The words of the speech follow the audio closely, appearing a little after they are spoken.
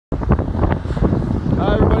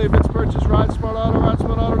everybody. Vince Purchase, Ride Smart Auto,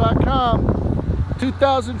 RideSmartAuto.com.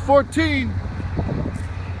 2014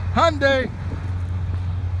 Hyundai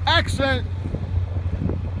Accent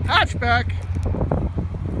hatchback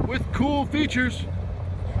with cool features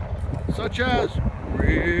such as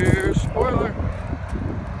rear spoiler.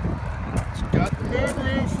 It's got the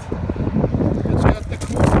moonroof. It's got the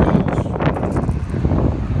cool wheels.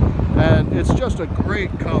 And it's just a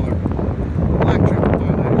great color. Electric.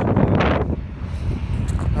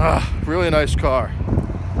 Really nice car.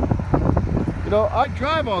 You know, I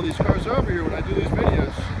drive all these cars over here when I do these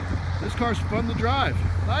videos. This car's fun to drive.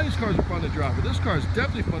 A lot of these cars are fun to drive, but this car is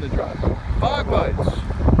definitely fun to drive. Fog lights.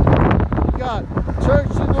 You got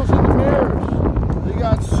turn signals in the mirrors. You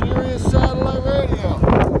got Sirius satellite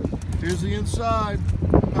radio. Here's the inside.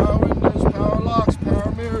 Power windows, power locks,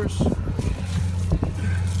 power mirrors.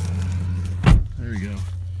 There you go.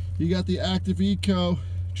 You got the active eco,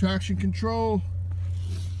 traction control.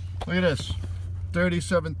 Look at this.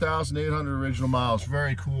 37,800 original miles.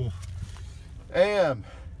 Very cool. AM,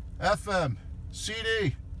 FM,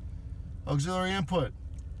 CD, auxiliary input,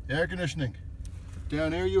 air conditioning.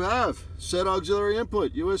 Down here you have set auxiliary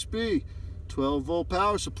input, USB, 12-volt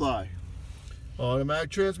power supply,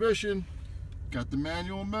 automatic transmission, got the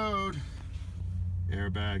manual mode,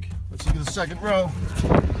 airbag. Let's look at the second row.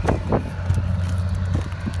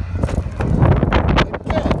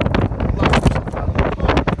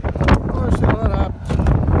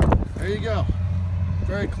 There you go.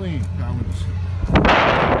 Very clean.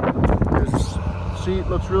 This seat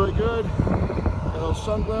looks really good. Got a little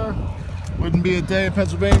sun glare. Wouldn't be a day in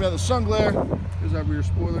Pennsylvania without the sun glare. Here's that rear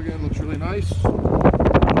spoiler again. Looks really nice.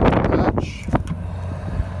 Hatch.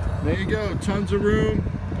 There you go. Tons of room.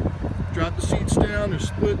 Drop the seats down. They're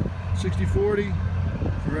split 60-40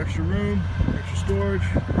 for extra room, extra storage.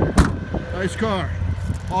 Nice car.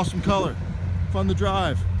 Awesome color. Fun to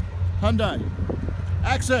drive. Hyundai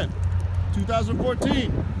Accent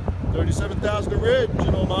 2014, 37,000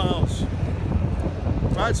 original miles.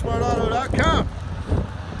 RideSmartAuto.com.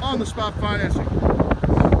 On the spot financing.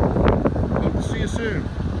 Hope to see you soon.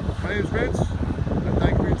 My name is Vince.